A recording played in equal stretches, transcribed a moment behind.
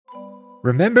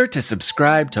Remember to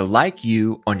subscribe to Like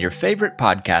You on your favorite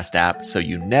podcast app so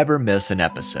you never miss an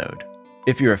episode.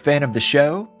 If you're a fan of the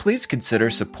show, please consider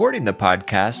supporting the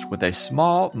podcast with a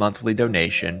small monthly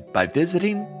donation by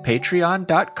visiting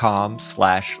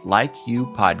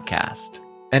patreon.com/likeyoupodcast.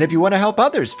 And if you want to help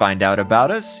others find out about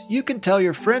us, you can tell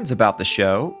your friends about the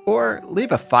show or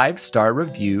leave a 5-star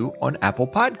review on Apple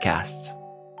Podcasts.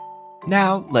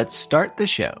 Now, let's start the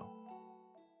show.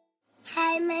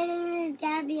 Hi, my name is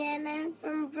Gabby and I'm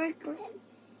from Brooklyn.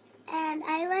 And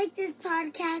I like this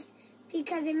podcast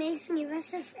because it makes me less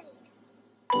afraid.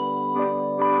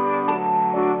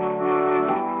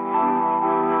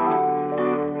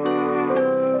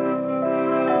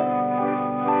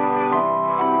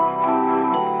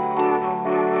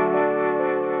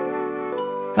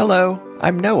 Hello,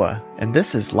 I'm Noah, and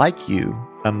this is Like You,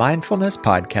 a mindfulness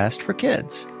podcast for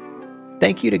kids.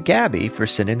 Thank you to Gabby for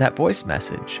sending that voice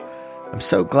message. I'm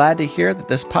so glad to hear that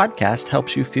this podcast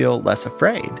helps you feel less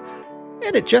afraid.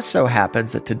 And it just so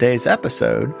happens that today's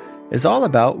episode is all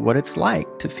about what it's like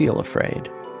to feel afraid.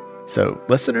 So,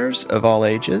 listeners of all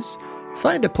ages,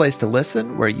 find a place to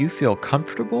listen where you feel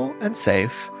comfortable and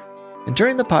safe. And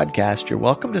during the podcast, you're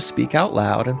welcome to speak out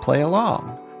loud and play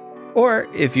along. Or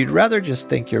if you'd rather just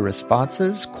think your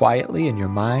responses quietly in your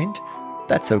mind,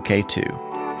 that's okay too.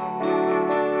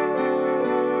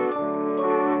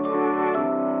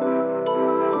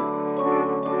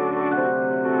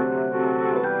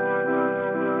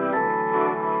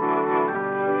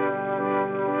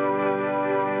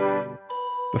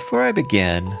 Before I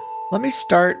begin, let me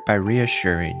start by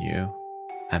reassuring you,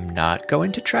 I'm not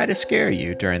going to try to scare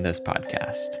you during this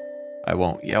podcast. I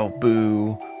won't yell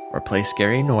boo, or play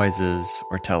scary noises,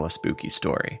 or tell a spooky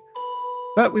story.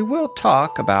 But we will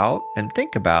talk about and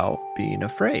think about being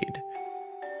afraid.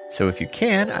 So if you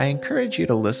can, I encourage you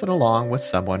to listen along with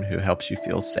someone who helps you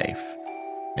feel safe.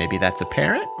 Maybe that's a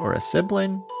parent, or a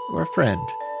sibling, or a friend.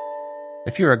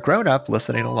 If you're a grown-up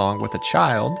listening along with a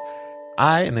child,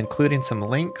 I am including some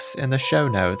links in the show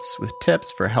notes with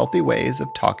tips for healthy ways of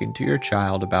talking to your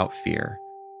child about fear.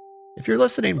 If you're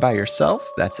listening by yourself,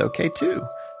 that's okay too.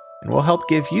 And we'll help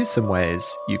give you some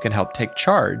ways you can help take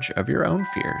charge of your own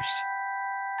fears.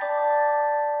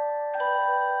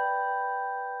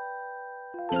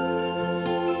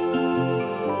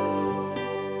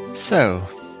 So,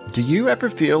 do you ever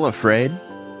feel afraid?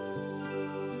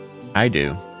 I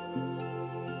do.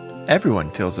 Everyone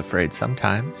feels afraid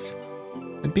sometimes.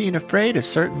 And being afraid is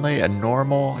certainly a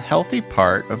normal, healthy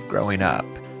part of growing up.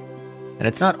 And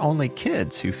it's not only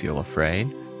kids who feel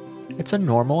afraid. It's a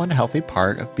normal and healthy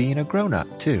part of being a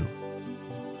grown-up, too.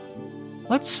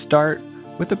 Let's start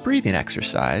with a breathing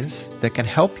exercise that can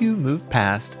help you move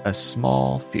past a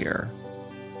small fear.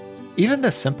 Even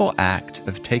the simple act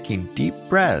of taking deep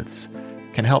breaths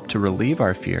can help to relieve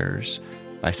our fears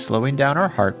by slowing down our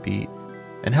heartbeat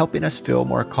and helping us feel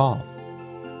more calm.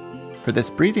 For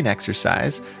this breathing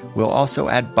exercise, we'll also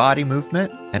add body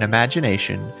movement and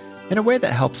imagination in a way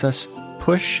that helps us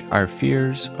push our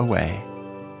fears away.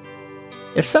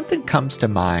 If something comes to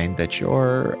mind that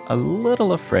you're a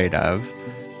little afraid of,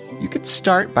 you could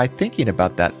start by thinking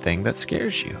about that thing that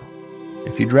scares you.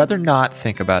 If you'd rather not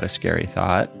think about a scary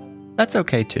thought, that's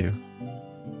okay too.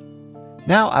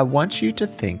 Now I want you to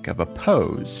think of a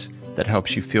pose that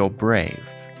helps you feel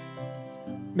brave.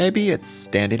 Maybe it's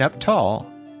standing up tall,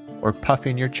 or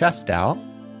puffing your chest out,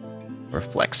 or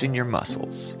flexing your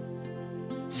muscles.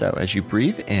 So as you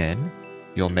breathe in,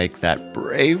 you'll make that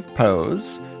brave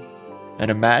pose,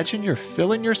 and imagine you're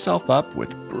filling yourself up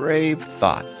with brave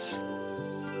thoughts.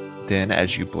 Then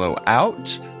as you blow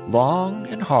out, long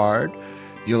and hard,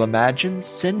 you'll imagine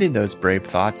sending those brave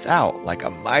thoughts out like a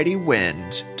mighty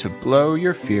wind to blow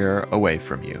your fear away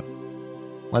from you.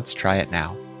 Let's try it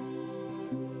now.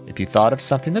 If you thought of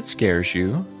something that scares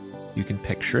you, you can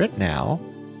picture it now.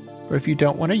 Or if you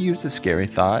don't want to use a scary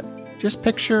thought, just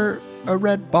picture a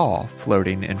red ball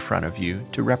floating in front of you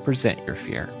to represent your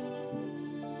fear.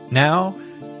 Now,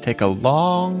 take a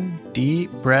long,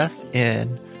 deep breath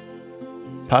in,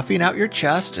 puffing out your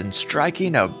chest and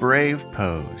striking a brave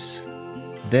pose.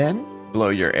 Then, blow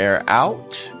your air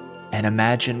out and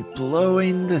imagine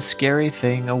blowing the scary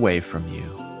thing away from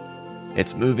you.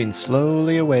 It's moving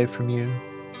slowly away from you,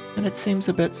 and it seems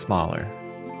a bit smaller.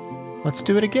 Let's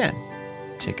do it again.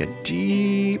 Take a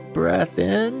deep breath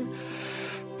in,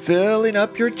 filling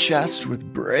up your chest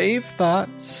with brave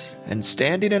thoughts and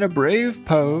standing in a brave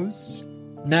pose.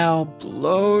 Now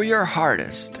blow your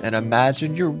hardest and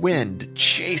imagine your wind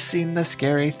chasing the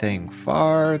scary thing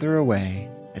farther away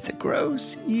as it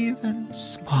grows even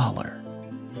smaller.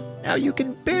 Now you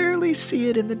can barely see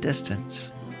it in the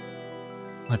distance.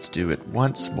 Let's do it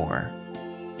once more.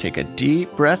 take a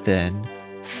deep breath in,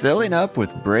 filling up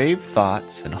with brave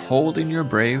thoughts and holding your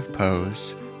brave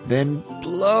pose. Then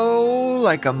blow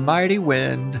like a mighty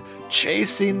wind,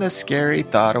 chasing the scary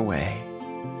thought away.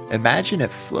 Imagine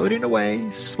it floating away,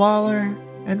 smaller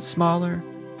and smaller,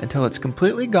 until it's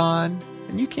completely gone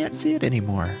and you can't see it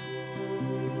anymore.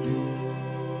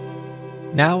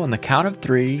 Now on the count of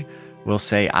 3, we'll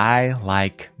say I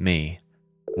like me.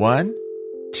 1,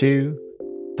 2,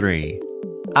 3.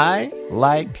 I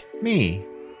like me.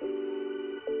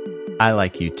 I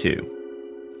like you too.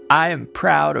 I am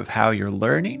proud of how you're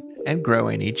learning and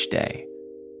growing each day.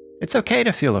 It's okay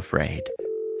to feel afraid,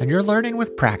 and you're learning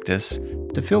with practice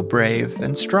to feel brave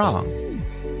and strong.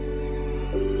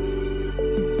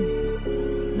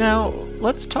 Now,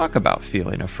 let's talk about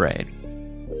feeling afraid.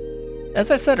 As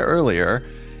I said earlier,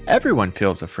 everyone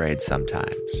feels afraid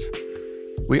sometimes.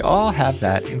 We all have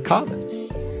that in common.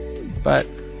 But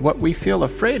what we feel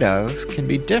afraid of can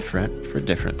be different for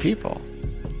different people.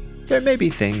 There may be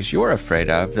things you're afraid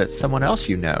of that someone else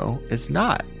you know is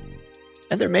not.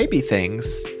 And there may be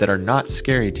things that are not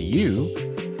scary to you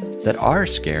that are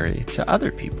scary to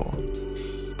other people.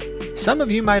 Some of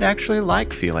you might actually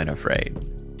like feeling afraid.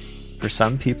 For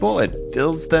some people, it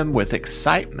fills them with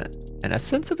excitement and a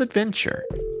sense of adventure.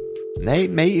 And they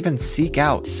may even seek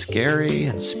out scary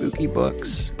and spooky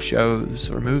books, shows,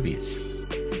 or movies.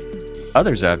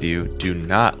 Others of you do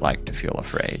not like to feel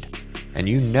afraid, and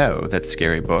you know that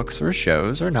scary books or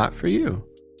shows are not for you.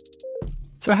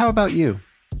 So how about you?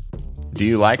 Do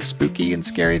you like spooky and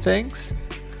scary things?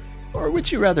 Or would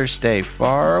you rather stay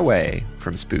far away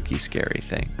from spooky, scary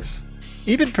things?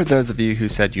 Even for those of you who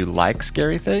said you like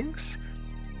scary things,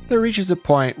 there reaches a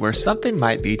point where something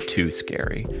might be too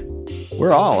scary.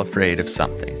 We're all afraid of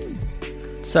something.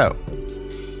 So,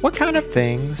 what kind of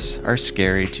things are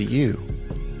scary to you?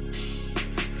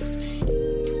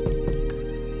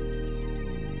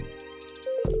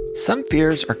 Some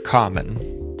fears are common,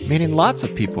 meaning lots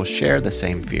of people share the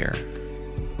same fear.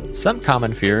 Some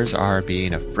common fears are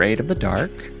being afraid of the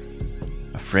dark,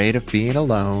 afraid of being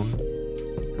alone,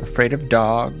 afraid of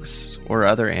dogs or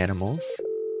other animals.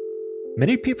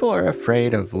 Many people are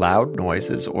afraid of loud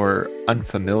noises or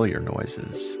unfamiliar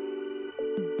noises.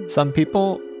 Some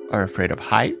people are afraid of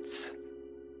heights,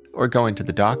 or going to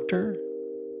the doctor,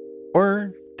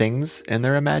 or things in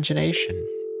their imagination.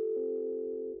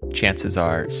 Chances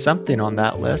are something on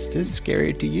that list is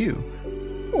scary to you,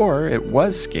 or it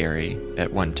was scary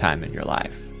at one time in your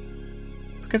life.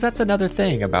 Because that's another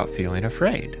thing about feeling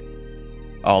afraid.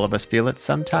 All of us feel it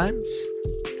sometimes,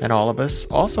 and all of us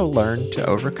also learn to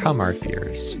overcome our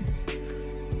fears.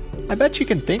 I bet you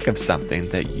can think of something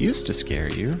that used to scare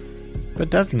you,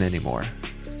 but doesn't anymore.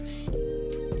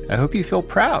 I hope you feel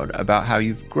proud about how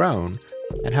you've grown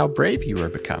and how brave you are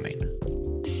becoming.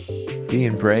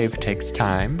 Being brave takes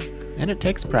time, and it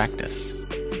takes practice.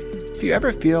 If you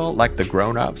ever feel like the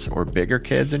grown-ups or bigger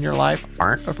kids in your life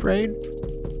aren't afraid,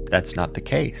 that's not the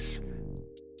case.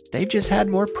 They've just had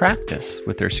more practice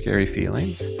with their scary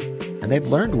feelings, and they've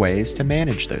learned ways to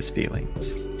manage those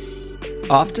feelings.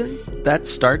 Often, that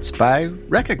starts by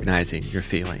recognizing your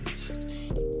feelings.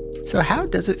 So how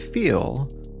does it feel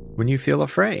when you feel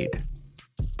afraid?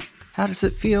 How does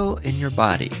it feel in your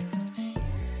body?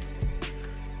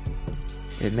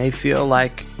 It may feel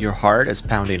like your heart is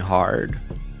pounding hard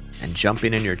and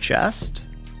jumping in your chest.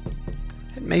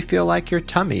 It may feel like your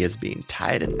tummy is being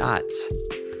tied in knots.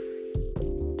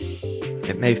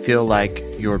 It may feel like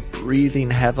you're breathing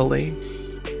heavily,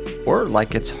 or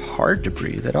like it's hard to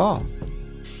breathe at all.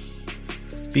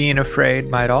 Being afraid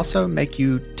might also make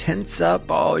you tense up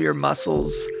all your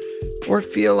muscles or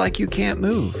feel like you can't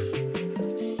move.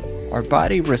 Our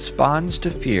body responds to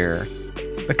fear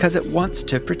because it wants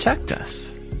to protect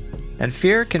us. And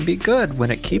fear can be good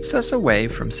when it keeps us away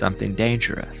from something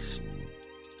dangerous.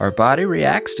 Our body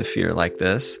reacts to fear like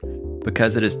this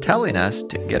because it is telling us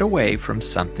to get away from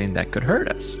something that could hurt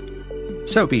us.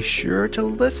 So be sure to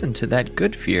listen to that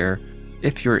good fear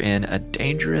if you're in a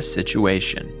dangerous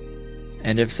situation.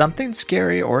 And if something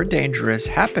scary or dangerous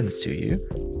happens to you,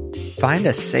 find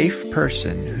a safe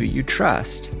person who you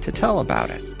trust to tell about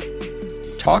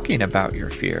it. Talking about your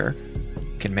fear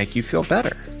can make you feel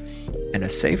better, and a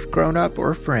safe grown-up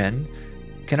or friend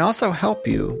can also help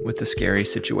you with the scary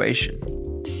situation.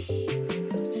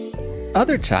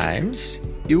 Other times,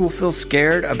 you will feel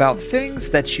scared about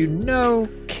things that you know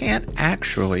can't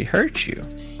actually hurt you.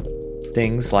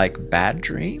 Things like bad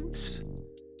dreams,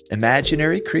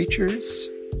 imaginary creatures,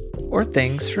 or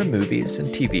things from movies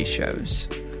and TV shows.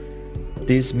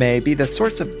 These may be the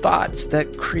sorts of thoughts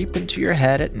that creep into your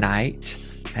head at night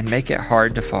and make it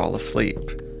hard to fall asleep.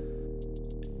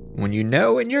 When you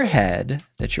know in your head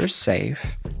that you're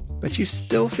safe, but you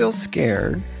still feel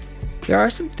scared, there are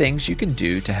some things you can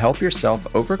do to help yourself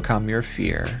overcome your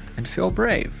fear and feel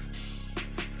brave.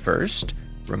 First,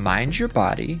 remind your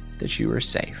body that you are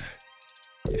safe.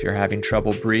 If you're having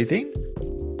trouble breathing,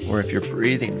 or if you're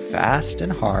breathing fast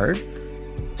and hard,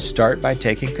 start by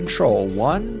taking control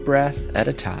one breath at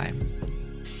a time.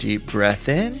 Deep breath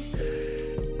in,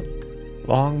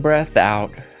 long breath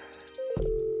out.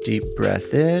 Deep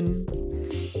breath in,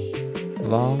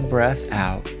 long breath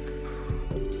out.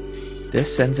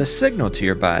 This sends a signal to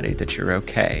your body that you're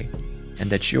okay and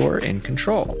that you're in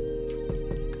control.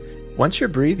 Once your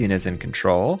breathing is in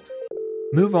control,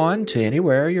 move on to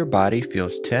anywhere your body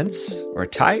feels tense or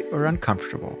tight or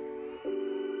uncomfortable.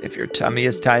 If your tummy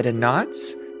is tied in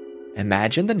knots,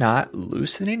 imagine the knot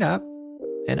loosening up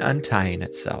and untying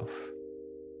itself.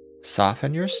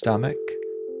 Soften your stomach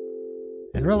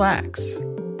and relax.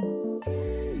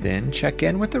 Then check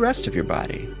in with the rest of your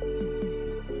body.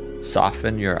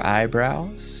 Soften your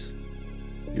eyebrows,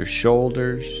 your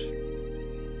shoulders,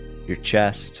 your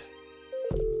chest.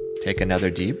 Take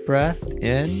another deep breath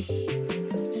in,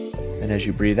 and as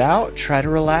you breathe out, try to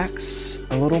relax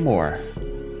a little more.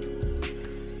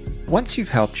 Once you've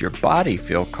helped your body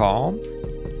feel calm,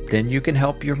 then you can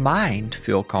help your mind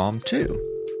feel calm too.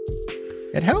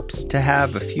 It helps to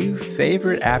have a few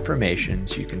favorite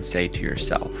affirmations you can say to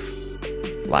yourself,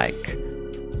 like,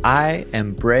 I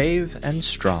am brave and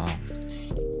strong.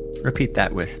 Repeat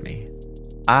that with me.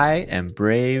 I am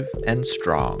brave and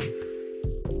strong.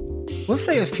 We'll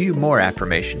say a few more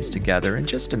affirmations together in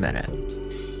just a minute.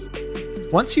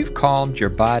 Once you've calmed your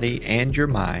body and your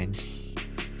mind,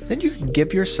 then you can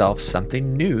give yourself something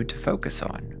new to focus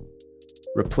on.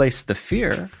 Replace the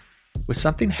fear with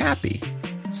something happy,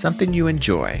 something you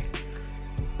enjoy.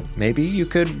 Maybe you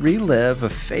could relive a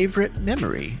favorite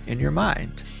memory in your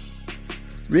mind.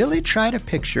 Really try to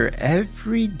picture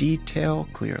every detail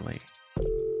clearly.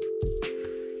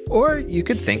 Or you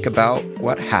could think about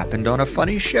what happened on a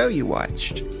funny show you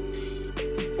watched.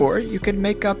 Or you could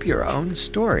make up your own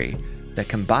story that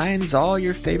combines all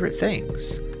your favorite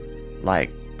things,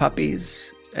 like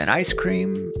puppies and ice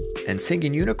cream and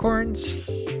singing unicorns,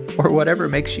 or whatever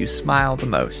makes you smile the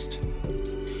most.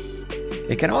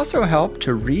 It can also help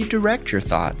to redirect your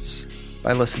thoughts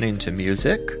by listening to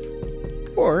music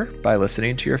or by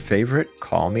listening to your favorite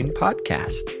calming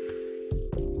podcast.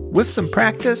 With some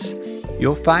practice,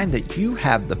 you'll find that you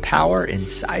have the power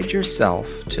inside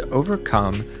yourself to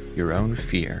overcome your own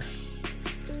fear.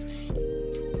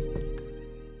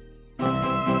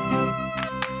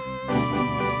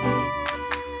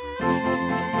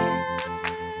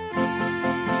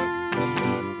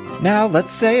 Now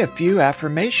let's say a few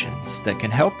affirmations that can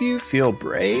help you feel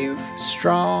brave,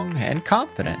 strong, and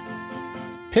confident.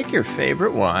 Pick your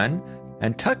favorite one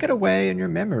and tuck it away in your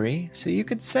memory so you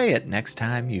could say it next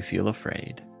time you feel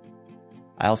afraid.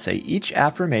 I'll say each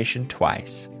affirmation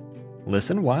twice.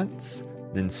 Listen once,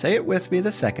 then say it with me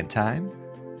the second time,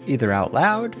 either out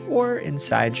loud or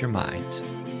inside your mind.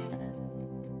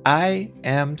 I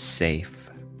am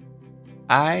safe.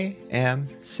 I am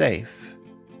safe.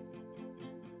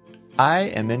 I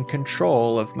am in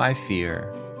control of my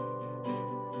fear.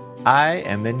 I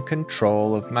am in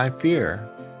control of my fear.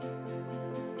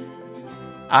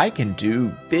 I can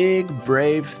do big,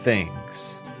 brave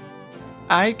things.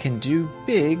 I can do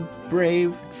big,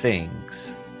 brave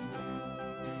things.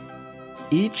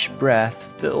 Each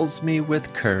breath fills me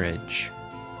with courage.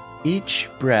 Each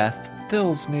breath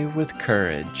fills me with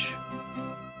courage.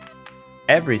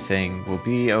 Everything will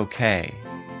be okay.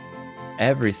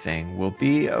 Everything will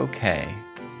be okay.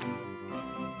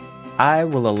 I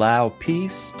will allow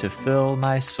peace to fill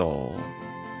my soul.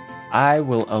 I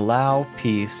will allow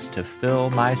peace to fill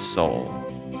my soul.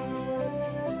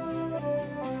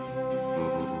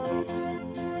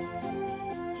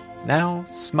 Now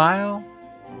smile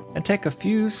and take a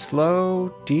few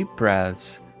slow, deep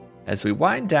breaths as we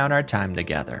wind down our time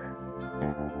together.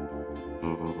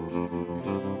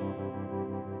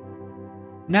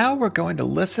 Now we're going to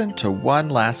listen to one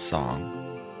last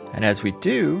song, and as we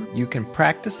do, you can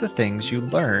practice the things you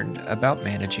learned about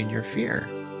managing your fear.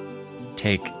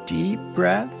 Take deep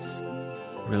breaths,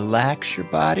 relax your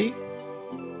body,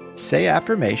 say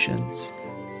affirmations,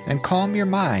 and calm your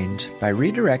mind by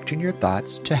redirecting your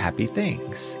thoughts to happy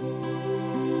things.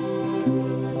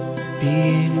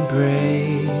 Being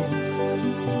brave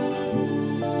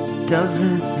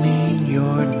doesn't mean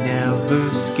you're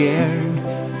never scared.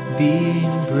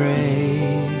 Being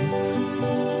brave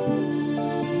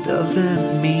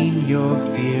doesn't mean your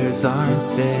fears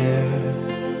aren't there.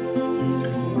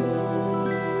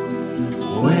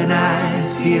 When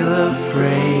I feel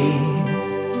afraid,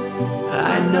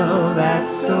 I know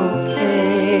that's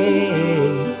okay.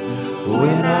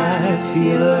 When I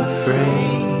feel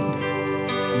afraid,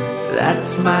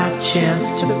 that's my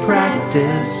chance to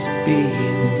practice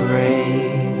being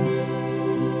brave.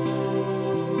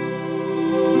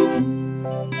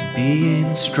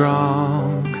 Being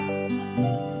strong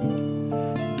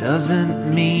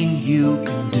doesn't mean you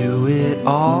can do it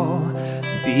all.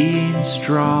 Being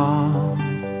strong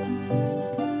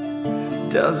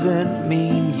doesn't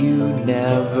mean you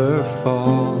never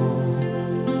fall.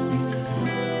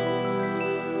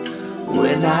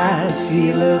 When I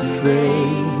feel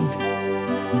afraid,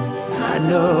 I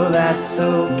know that's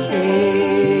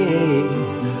okay.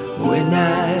 When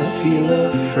I feel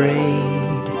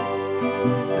afraid,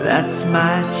 that's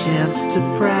my chance to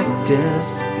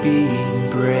practice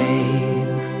being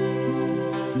brave.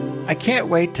 I can't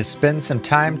wait to spend some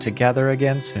time together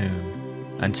again soon.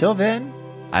 Until then,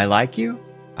 I like you,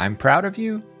 I'm proud of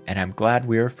you, and I'm glad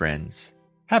we are friends.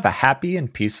 Have a happy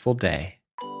and peaceful day.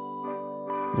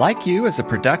 Like You is a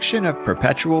production of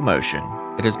Perpetual Motion.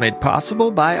 It is made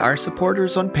possible by our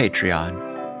supporters on Patreon.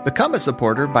 Become a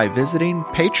supporter by visiting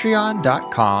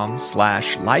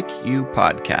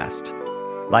patreon.com/LikeYouPodcast.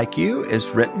 Like You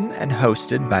is written and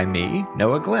hosted by me,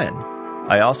 Noah Glenn.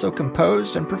 I also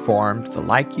composed and performed the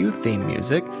Like You theme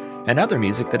music and other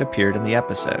music that appeared in the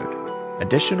episode.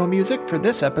 Additional music for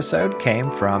this episode came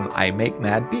from I Make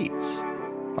Mad Beats.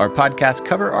 Our podcast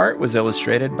cover art was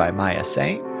illustrated by Maya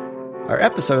Saint. Our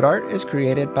episode art is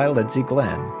created by Lindsay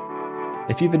Glenn.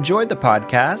 If you've enjoyed the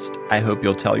podcast, I hope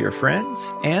you'll tell your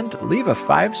friends and leave a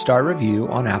 5-star review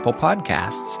on Apple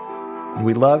Podcasts.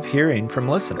 We love hearing from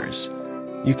listeners.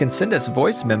 You can send us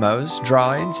voice memos,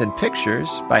 drawings, and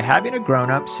pictures by having a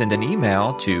grown-up send an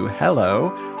email to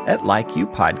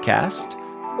hello@LikeYouPodcast,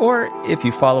 or if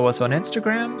you follow us on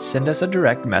Instagram, send us a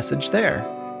direct message there.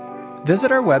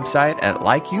 Visit our website at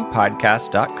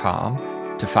LikeYouPodcast.com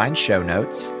to find show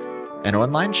notes, an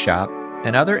online shop,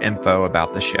 and other info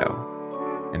about the show.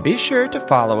 And be sure to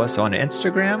follow us on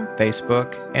Instagram,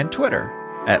 Facebook, and Twitter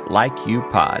at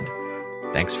LikeYouPod.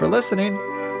 Thanks for listening.